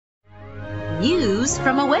news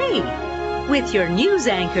from away with your news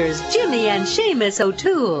anchors, Jimmy and Seamus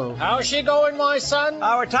O'Toole. How's she going, my son?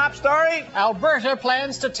 Our top story? Alberta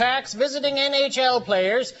plans to tax visiting NHL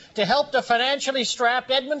players to help the financially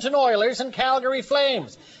strapped Edmonton Oilers and Calgary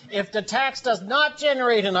Flames. If the tax does not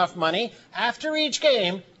generate enough money, after each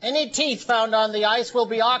game, any teeth found on the ice will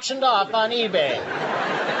be auctioned off on eBay.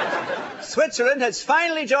 Switzerland has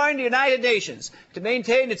finally joined the United Nations. To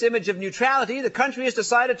maintain its image of neutrality, the country has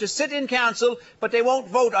decided to sit in council, but they won't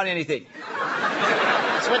vote on anything.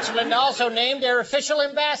 Switzerland also named their official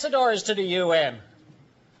ambassadors to the UN.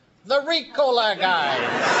 The Ricola guys.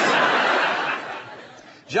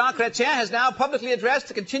 Jean Chrétien has now publicly addressed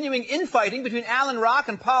the continuing infighting between Alan Rock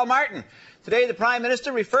and Paul Martin. Today, the Prime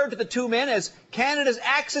Minister referred to the two men as Canada's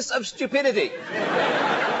axis of stupidity.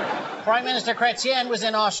 Prime Minister Chrétien was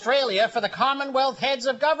in Australia for the Commonwealth Heads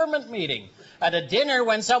of Government meeting. At a dinner,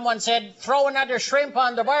 when someone said, "Throw another shrimp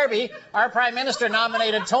on the Barbie," our Prime Minister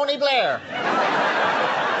nominated Tony Blair.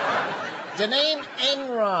 The name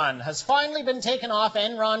Enron has finally been taken off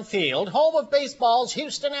Enron Field, home of baseball's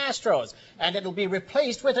Houston Astros, and it'll be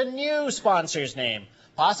replaced with a new sponsor's name.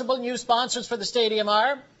 Possible new sponsors for the stadium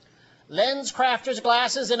are Lens Crafters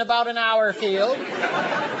Glasses in about an hour Field,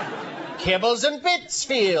 Kibbles and Bits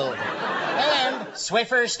Field, and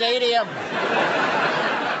Swiffer Stadium.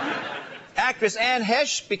 Actress Anne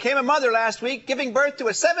Heche became a mother last week, giving birth to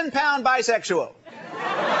a 7-pound bisexual.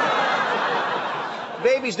 The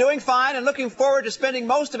baby's doing fine and looking forward to spending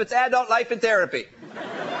most of its adult life in therapy.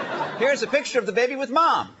 Here's a picture of the baby with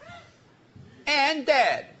Mom and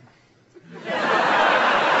Dad.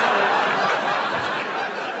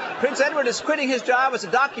 Prince Edward is quitting his job as a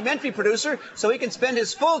documentary producer so he can spend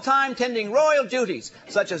his full time tending royal duties,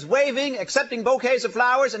 such as waving, accepting bouquets of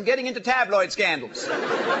flowers, and getting into tabloid scandals.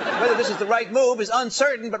 Whether this is the right move is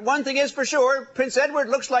uncertain, but one thing is for sure, Prince Edward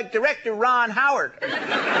looks like director Ron Howard.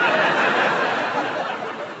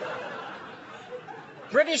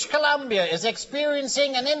 British Columbia is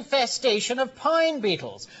experiencing an infestation of pine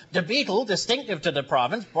beetles. The beetle, distinctive to the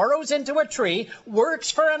province, burrows into a tree,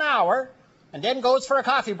 works for an hour, and then goes for a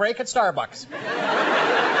coffee break at Starbucks.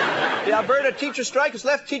 The Alberta teacher strike has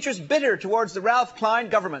left teachers bitter towards the Ralph Klein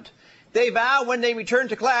government. They vow when they return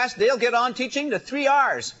to class, they'll get on teaching the 3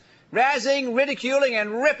 R's: razzing, ridiculing,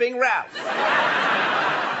 and ripping Ralph.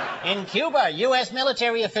 In Cuba, U.S.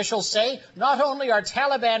 military officials say not only are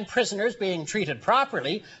Taliban prisoners being treated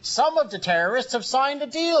properly, some of the terrorists have signed a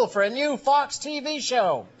deal for a new Fox TV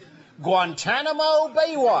show, Guantanamo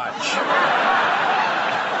Baywatch.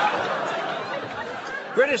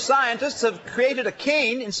 British scientists have created a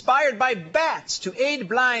cane inspired by bats to aid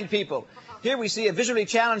blind people. Here we see a visually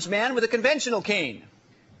challenged man with a conventional cane.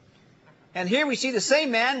 And here we see the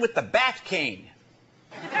same man with the bat cane.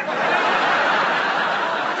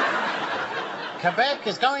 Quebec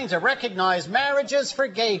is going to recognize marriages for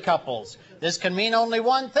gay couples. This can mean only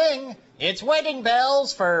one thing. It's wedding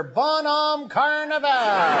bells for Bonhomme Carnival.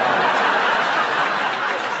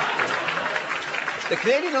 The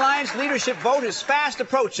Canadian Alliance leadership vote is fast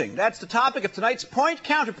approaching. That's the topic of tonight's Point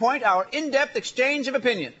Counterpoint, our in-depth exchange of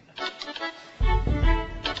opinion.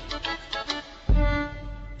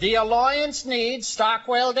 The Alliance needs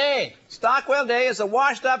Stockwell Day. Stockwell Day is a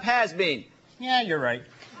washed-up has-been. Yeah, you're right.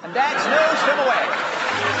 And that's news from away.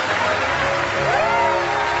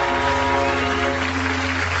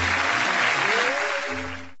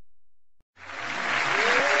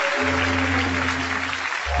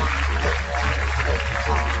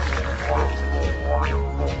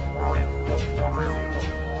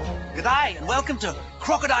 G'day, and welcome to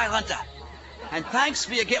Crocodile Hunter. And thanks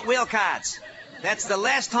for your Get Well cards. That's the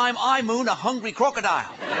last time I moon a hungry crocodile.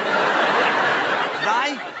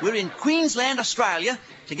 Today, we're in Queensland, Australia,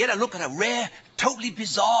 to get a look at a rare, totally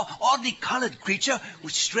bizarre, oddly coloured creature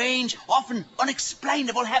with strange, often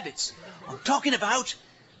unexplainable habits. I'm talking about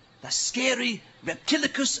the scary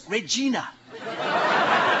Reptilicus regina.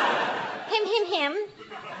 Him.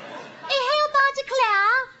 How about a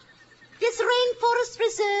cloud? This rainforest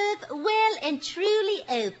reserve well and truly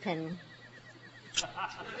open.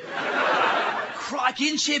 Crikey,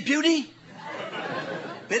 isn't she a beauty?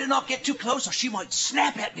 Better not get too close or she might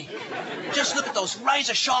snap at me. Just look at those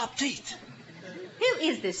razor-sharp teeth. Who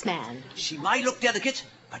is this man? She may look delicate,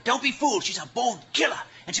 but don't be fooled. She's a born killer,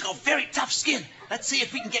 and she's got very tough skin. Let's see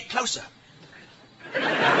if we can get closer.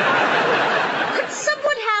 Could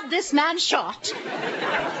someone have this man shot?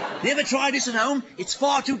 Never try this at home. It's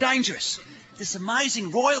far too dangerous. This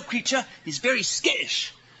amazing royal creature is very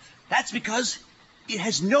skittish. That's because it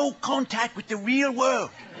has no contact with the real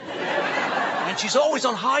world. And she's always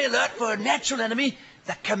on high alert for her natural enemy,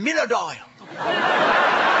 the camillodile.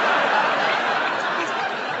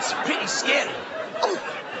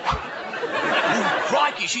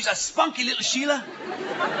 crikey, she's a spunky little Sheila.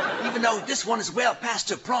 Even though this one is well past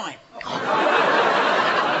her prime.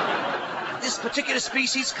 This particular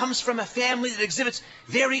species comes from a family that exhibits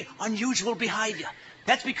very unusual behavior.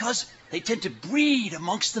 That's because they tend to breed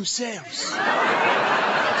amongst themselves.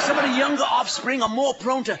 Some of the younger offspring are more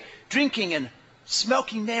prone to drinking and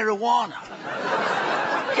smoking marijuana.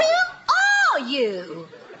 Who are you?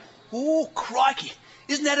 Oh, crikey.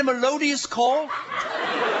 Isn't that a melodious call? Who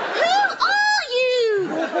are you?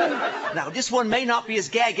 Now, this one may not be as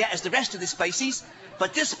gaga as the rest of the species,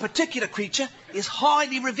 but this particular creature is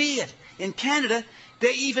highly revered. In Canada,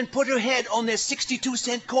 they even put her head on their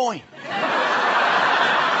 62-cent coin.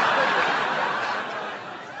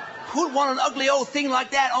 Who'd want an ugly old thing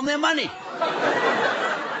like that on their money?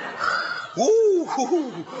 Ooh,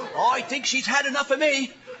 I think she's had enough of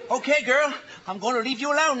me. Okay, girl, I'm going to leave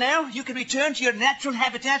you alone now. You can return to your natural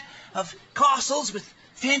habitat of castles with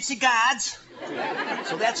fancy guards.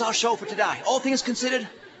 So that's our show for today. All things considered,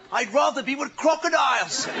 I'd rather be with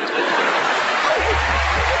crocodiles.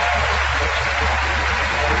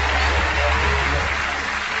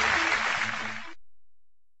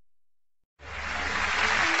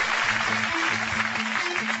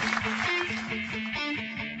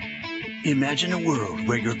 Imagine a world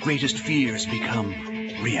where your greatest fears become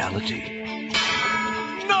reality.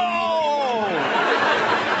 No!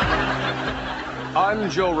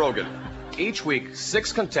 I'm Joe Rogan. Each week,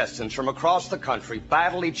 6 contestants from across the country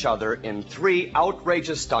battle each other in 3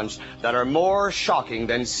 outrageous stunts that are more shocking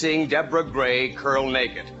than seeing Deborah Gray curl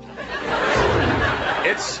naked.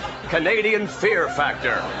 It's Canadian Fear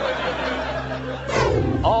Factor.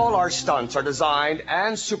 All our stunts are designed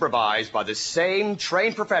and supervised by the same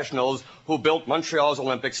trained professionals who built Montreal's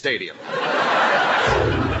Olympic Stadium.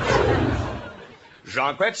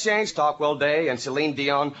 Jean Chrétien, Stockwell Day, and Celine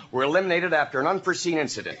Dion were eliminated after an unforeseen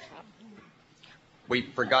incident. We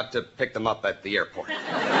forgot to pick them up at the airport.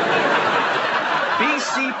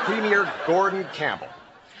 BC Premier Gordon Campbell,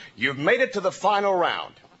 you've made it to the final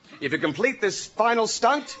round. If you complete this final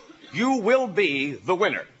stunt, you will be the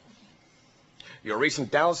winner. Your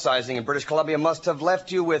recent downsizing in British Columbia must have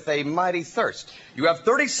left you with a mighty thirst. You have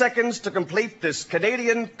 30 seconds to complete this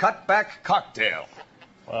Canadian cutback cocktail.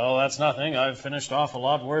 Well, that's nothing. I've finished off a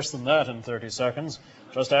lot worse than that in 30 seconds.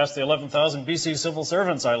 Just ask the 11,000 BC civil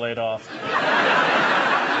servants I laid off.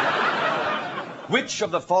 Which of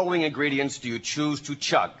the following ingredients do you choose to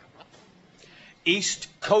chug? East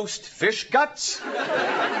Coast fish guts?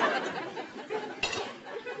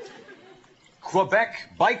 Quebec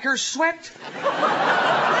biker sweat?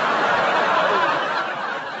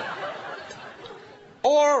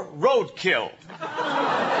 Or roadkill?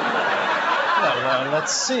 Well,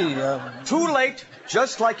 let's see. Too late.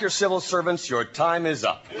 Just like your civil servants, your time is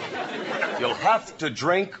up. You'll have to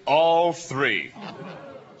drink all 3.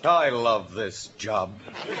 I love this job.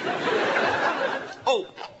 Oh.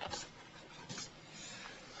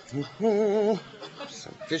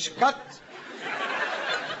 Some fish cut.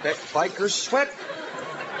 That biker sweat.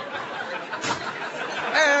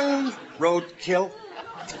 And roadkill.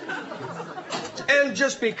 And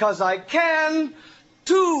just because I can,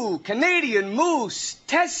 2 Canadian moose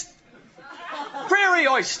test prairie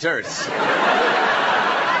oysters.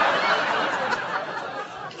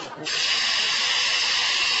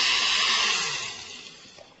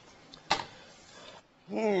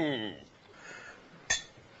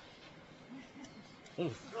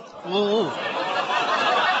 Ooh.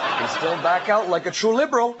 Can still back out like a true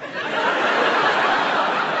liberal.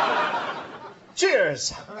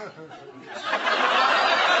 Cheers.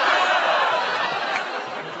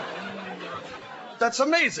 That's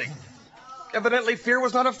amazing. Evidently, fear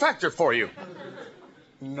was not a factor for you.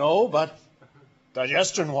 No, but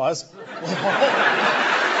digestion was.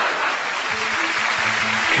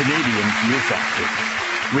 Canadian Fear Factor.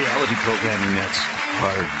 Reality programming that's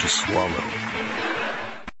hard to swallow.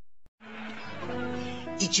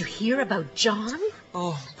 Did you hear about John?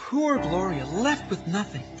 Oh, poor Gloria, left with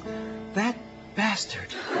nothing. That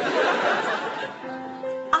bastard.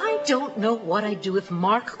 I don't know what I'd do if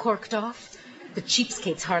Mark corked off. The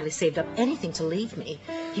cheapskate's hardly saved up anything to leave me.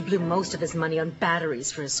 He blew most of his money on batteries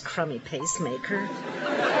for his crummy pacemaker.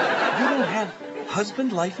 You don't have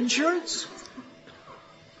husband life insurance?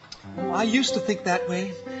 I used to think that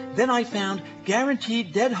way. Then I found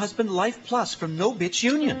Guaranteed Dead Husband Life Plus from No Bitch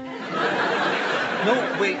Union.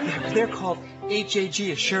 No, wait, they're called HAG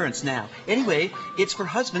Assurance now. Anyway, it's for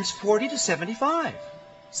husbands 40 to 75.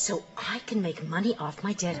 So I can make money off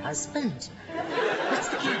my dead husband. What's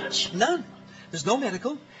the catch? None. There's no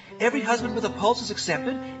medical. Every husband with a pulse is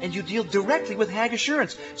accepted, and you deal directly with HAG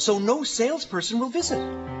Assurance, so no salesperson will visit.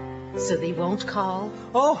 So they won't call?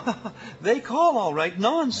 Oh, they call all right,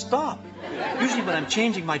 non-stop. Usually when I'm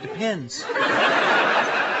changing my Depends.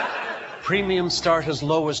 Premiums start as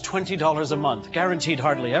low as $20 a month, guaranteed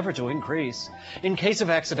hardly ever to increase. In case of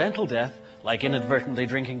accidental death, like inadvertently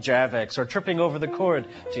drinking Javex or tripping over the cord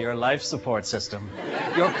to your life support system,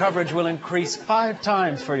 your coverage will increase 5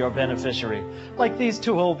 times for your beneficiary, like these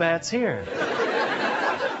 2 old bats here.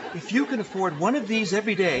 If you can afford one of these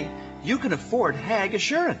every day, you can afford Hag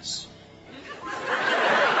Assurance.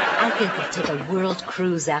 I think I'll take a world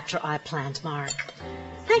cruise after I plant, Mark.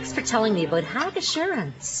 Thanks for telling me about Hag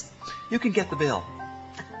Assurance. You can get the bill.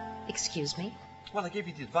 Excuse me? Well, I gave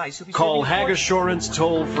you the advice. You'll be Call saving Hag fortune. Assurance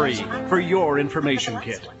toll-free for your information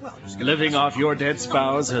kit. Living off your dead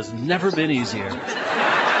spouse has never been easier.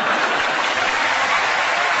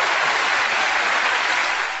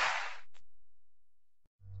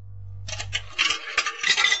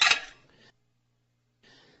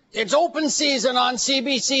 It's open season on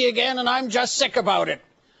CBC again, and I'm just sick about it.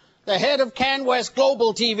 The head of CanWest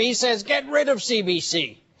Global TV says get rid of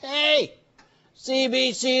CBC. Hey,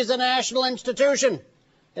 CBC is a national institution.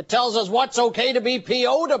 It tells us what's okay to be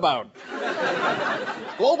PO'd about.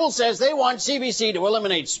 Global says they want CBC to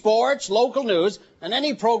eliminate sports, local news, and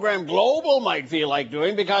any program Global might feel like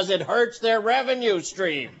doing because it hurts their revenue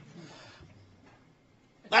stream.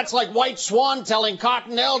 That's like White Swan telling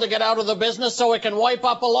Cottonelle to get out of the business so it can wipe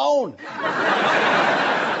up alone.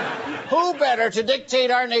 Who better to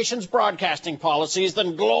dictate our nation's broadcasting policies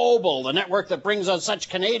than Global, the network that brings us such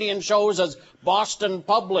Canadian shows as Boston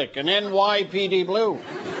Public and NYPD Blue?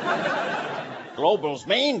 Global's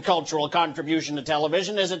main cultural contribution to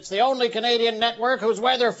television is it's the only Canadian network whose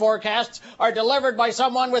weather forecasts are delivered by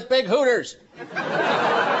someone with big hooters.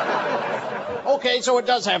 Okay, so it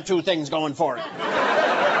does have 2 things going for it.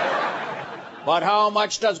 But how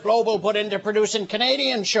much does Global put into producing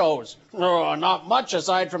Canadian shows? Oh, not much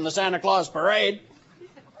aside from the Santa Claus Parade.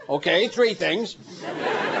 Okay, 3 things.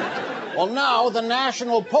 Well, now the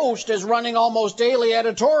National Post is running almost daily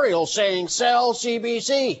editorials saying, sell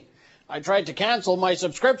CBC. I tried to cancel my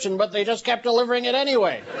subscription, but they just kept delivering it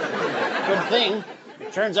anyway. Good thing.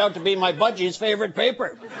 It turns out to be my budgie's favorite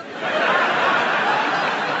paper.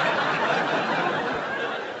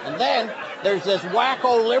 And then there's this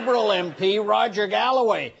wacko Liberal MP, Roger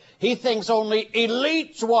Galloway. He thinks only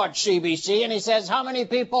elites watch CBC, and he says, how many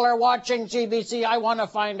people are watching CBC? I want to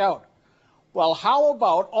find out. Well, how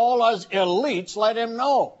about all us elites let him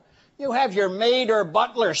know? You have your maid or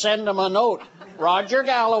butler send him a note. Roger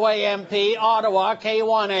Galloway, MP, Ottawa,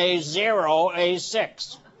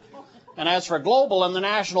 K1A0A6. And as for Global and the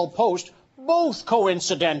National Post, both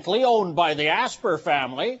coincidentally owned by the Asper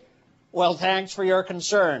family, well, thanks for your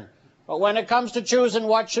concern. But when it comes to choosing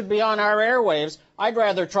what should be on our airwaves, I'd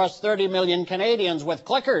rather trust 30 million Canadians with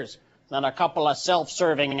clickers than a couple of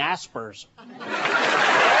self-serving Aspers.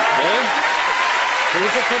 Okay?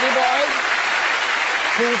 Who's a pretty boy?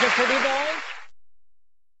 Who's a pretty boy?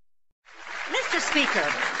 Mr. Speaker,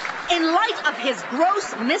 in light of his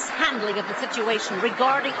gross mishandling of the situation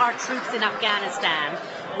regarding our troops in Afghanistan,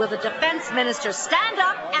 will the Defense Minister stand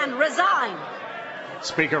up and resign?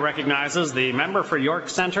 Speaker recognizes the member for York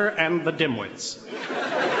Centre and the Dimwits.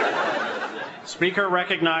 Speaker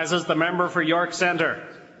recognizes the member for York Centre.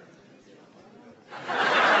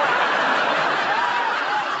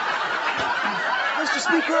 Mr.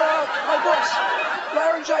 Speaker, my voice.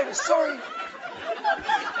 Laryngitis, sorry.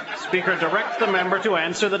 Speaker directs the member to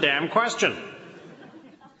answer the damn question.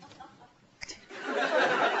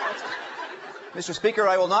 Mr. Speaker,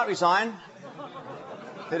 I will not resign.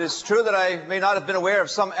 It is true that I may not have been aware of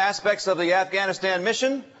some aspects of the Afghanistan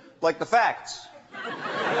mission, like the facts.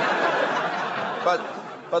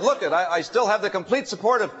 But look it, I still have the complete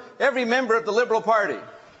support of every member of the Liberal Party.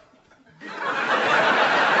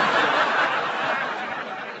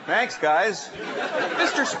 Thanks, guys.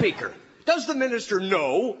 Mr. Speaker, does the minister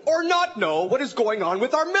know or not know what is going on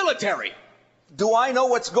with our military? Do I know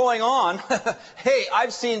what's going on? Hey,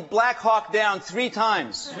 I've seen Black Hawk down 3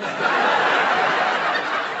 times.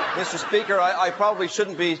 Mr. Speaker, I probably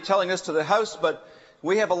shouldn't be telling this to the House, but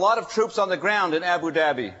we have a lot of troops on the ground in Abu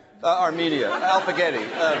Dhabi, Armenia, Al-Faghetti.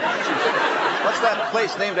 What's that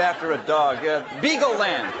place named after a dog? Beagle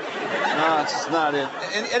Land. No, that's not it.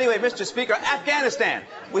 Anyway, Mr. Speaker, Afghanistan.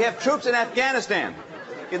 We have troops in Afghanistan,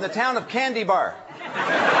 in the town of Candy Bar.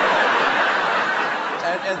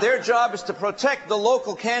 And their job is to protect the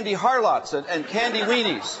local candy harlots and candy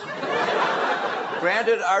weenies.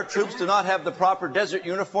 Granted, our troops do not have the proper desert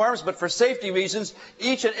uniforms, but for safety reasons,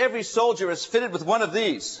 each and every soldier is fitted with one of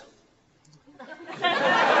these.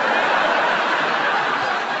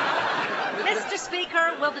 Mr.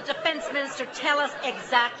 Speaker, will will the defense minister tell us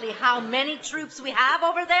exactly how many troops we have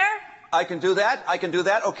over there? I can do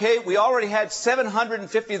that. Okay, we already had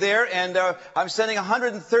 750 there, and I'm sending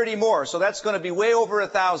 130 more, so that's going to be way over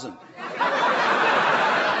 1,000.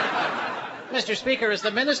 Mr. Speaker, is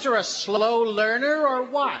the minister a slow learner or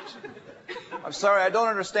what? I'm sorry, I don't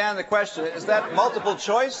understand the question. Is that multiple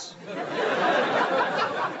choice?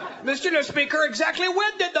 Mr. Speaker, exactly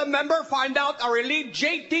when did the member find out our elite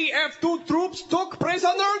JTF-2 troops took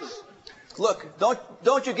prisoners? Look,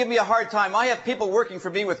 don't you give me a hard time. I have people working for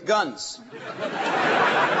me with guns.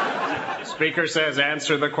 Speaker says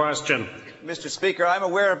answer the question. Mr. Speaker, I'm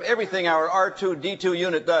aware of everything our R2-D2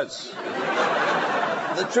 unit does.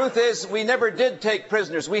 The truth is, we never did take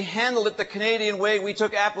prisoners. We handled it the Canadian way. We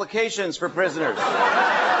took applications for prisoners.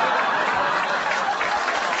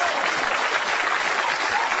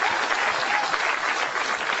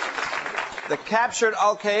 The captured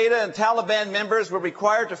Al-Qaeda and Taliban members were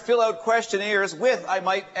required to fill out questionnaires with, I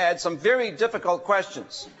might add, some very difficult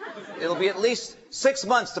questions. It'll be at least 6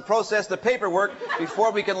 months to process the paperwork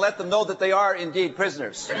before we can let them know that they are indeed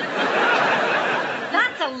prisoners.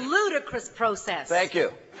 That's a ludicrous process. Thank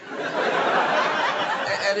you.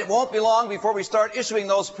 And it won't be long before we start issuing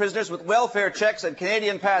those prisoners with welfare checks and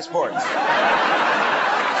Canadian passports.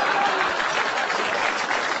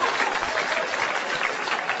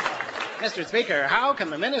 Mr. Speaker, how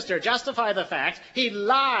can the minister justify the fact he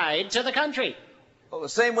lied to the country? Well, the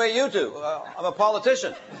same way you do. I'm a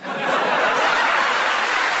politician.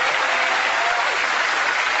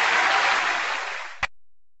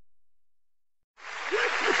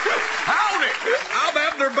 Howdy! I'm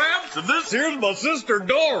Abner Babs, and this here's my sister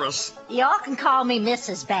Doris. Y'all can call me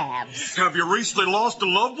Mrs. Babs. Have you recently lost a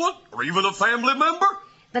loved one, or even a family member?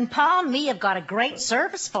 Then Pa and me have got a great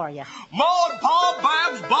service for you. Ma and Pa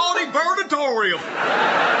Babs Body Burnatorium.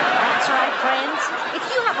 That's right, friends. If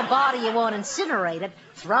you have a body you want incinerated,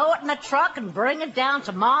 throw it in a truck and bring it down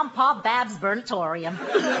to Ma and Pa Babs Burnatorium.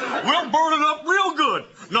 We'll burn it up real good.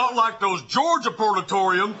 Not like those Georgia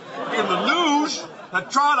Burnatorium in the news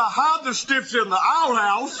that try to hide the stiffs in the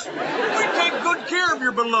outhouse. We take good care of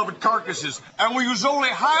your beloved carcasses, and we use only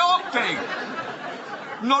high octane.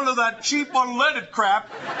 None of that cheap unleaded crap.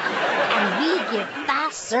 And we give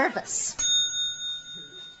fast service.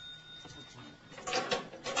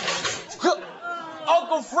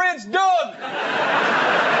 Uncle Fred's done.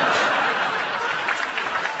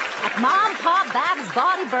 At Ma and Pa Babs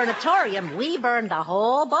Body Burnatorium, we burn the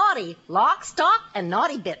whole body, lock, stock, and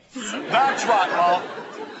naughty bits. That's right, Ma.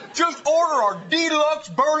 Just order our deluxe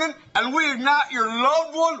burning, and we ignite your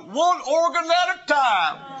loved one organ at a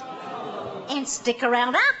time. And stick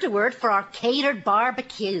around afterward for our catered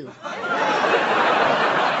barbecue.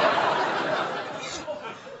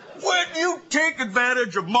 When you take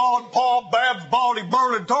advantage of Ma and Pa Babs Body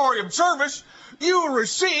Burnatorium service, you will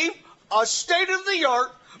receive a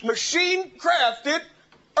state-of-the-art, machine-crafted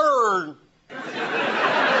urn.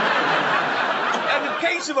 And in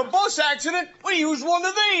case of a bus accident, we use one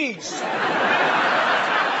of these.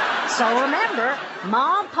 So remember,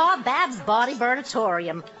 Ma and Pa Babs Body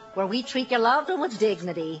Burnatorium, where we treat your loved one with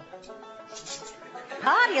dignity.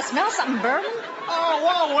 Pa, do you smell something burning? Oh,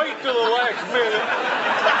 I'll wait till the last minute.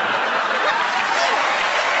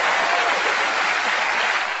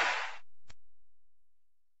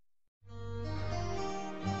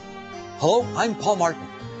 Hello, I'm Paul Martin.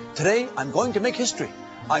 Today, I'm going to make history.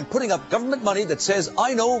 I'm putting up government money that says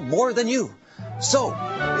I know more than you. So,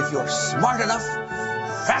 if you're smart enough,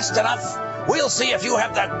 fast enough, we'll see if you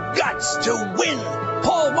have the guts to win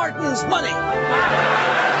Paul Martin's money.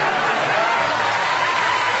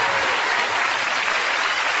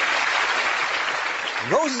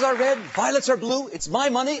 Roses are red, violets are blue. It's my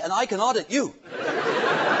money, and I can audit you.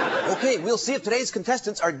 Okay, we'll see if today's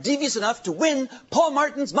contestants are devious enough to win Paul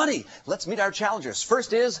Martin's money. Let's meet our challengers.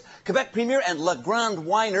 First is Quebec Premier and La Grande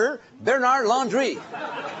Winer, Bernard Landry.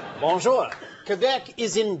 Bonjour. Quebec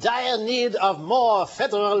is in dire need of more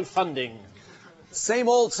federal funding. Same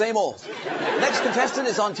old, same old. Next contestant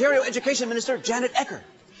is Ontario Education Minister Janet Ecker.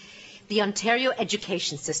 The Ontario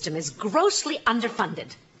education system is grossly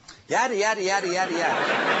underfunded. Yada, yada, yada, yada, yada.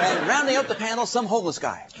 And rounding out the panel, some homeless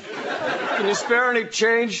guy. Can you spare any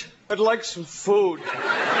change? I'd like some food.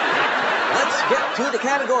 Let's get to the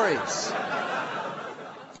categories.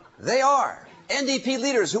 They are NDP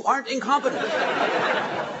leaders who aren't incompetent.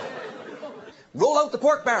 Roll out the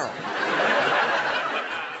pork barrel.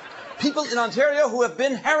 People in Ontario who have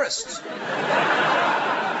been harassed.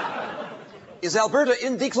 Is Alberta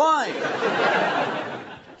in decline?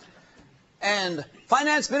 And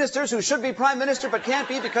finance ministers who should be prime minister but can't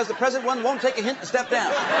be because the present one won't take a hint and step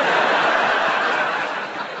down.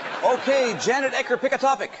 Okay, Janet Ecker, pick a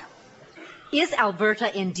topic. Is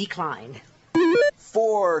Alberta in decline?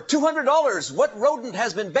 For $200, what rodent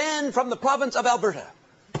has been banned from the province of Alberta?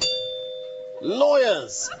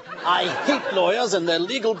 Lawyers. I hate lawyers and their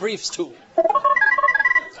legal briefs, too.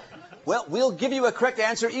 Well, we'll give you a correct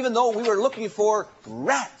answer even though we were looking for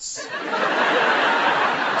rats.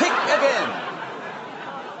 Pick again.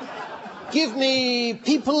 Give me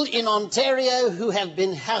people in Ontario who have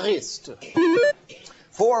been harassed.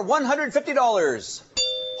 For $150,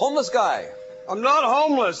 homeless guy. I'm not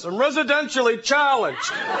homeless. I'm residentially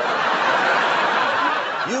challenged.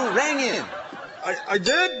 You rang in. I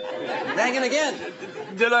did? Rang in again.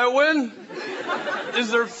 Did I win?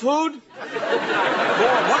 Is there food? For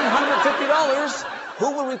 $150,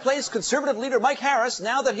 who will replace Conservative leader Mike Harris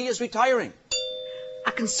now that he is retiring?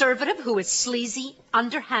 A Conservative who is sleazy,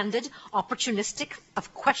 underhanded, opportunistic,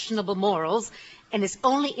 of questionable morals, and is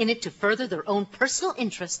only in it to further their own personal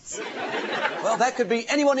interests. Well, that could be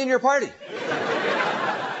anyone in your party.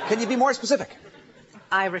 Can you be more specific?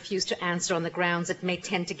 I refuse to answer on the grounds it may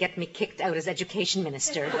tend to get me kicked out as education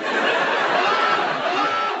minister.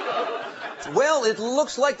 Well, it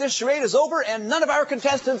looks like this charade is over, and none of our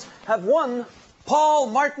contestants have won Paul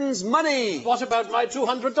Martin's money. What about my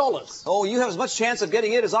 $200? Oh, you have as much chance of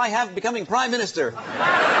getting it as I have of becoming Prime Minister. And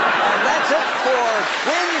that's it for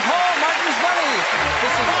Win Paul Martin's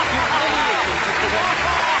money.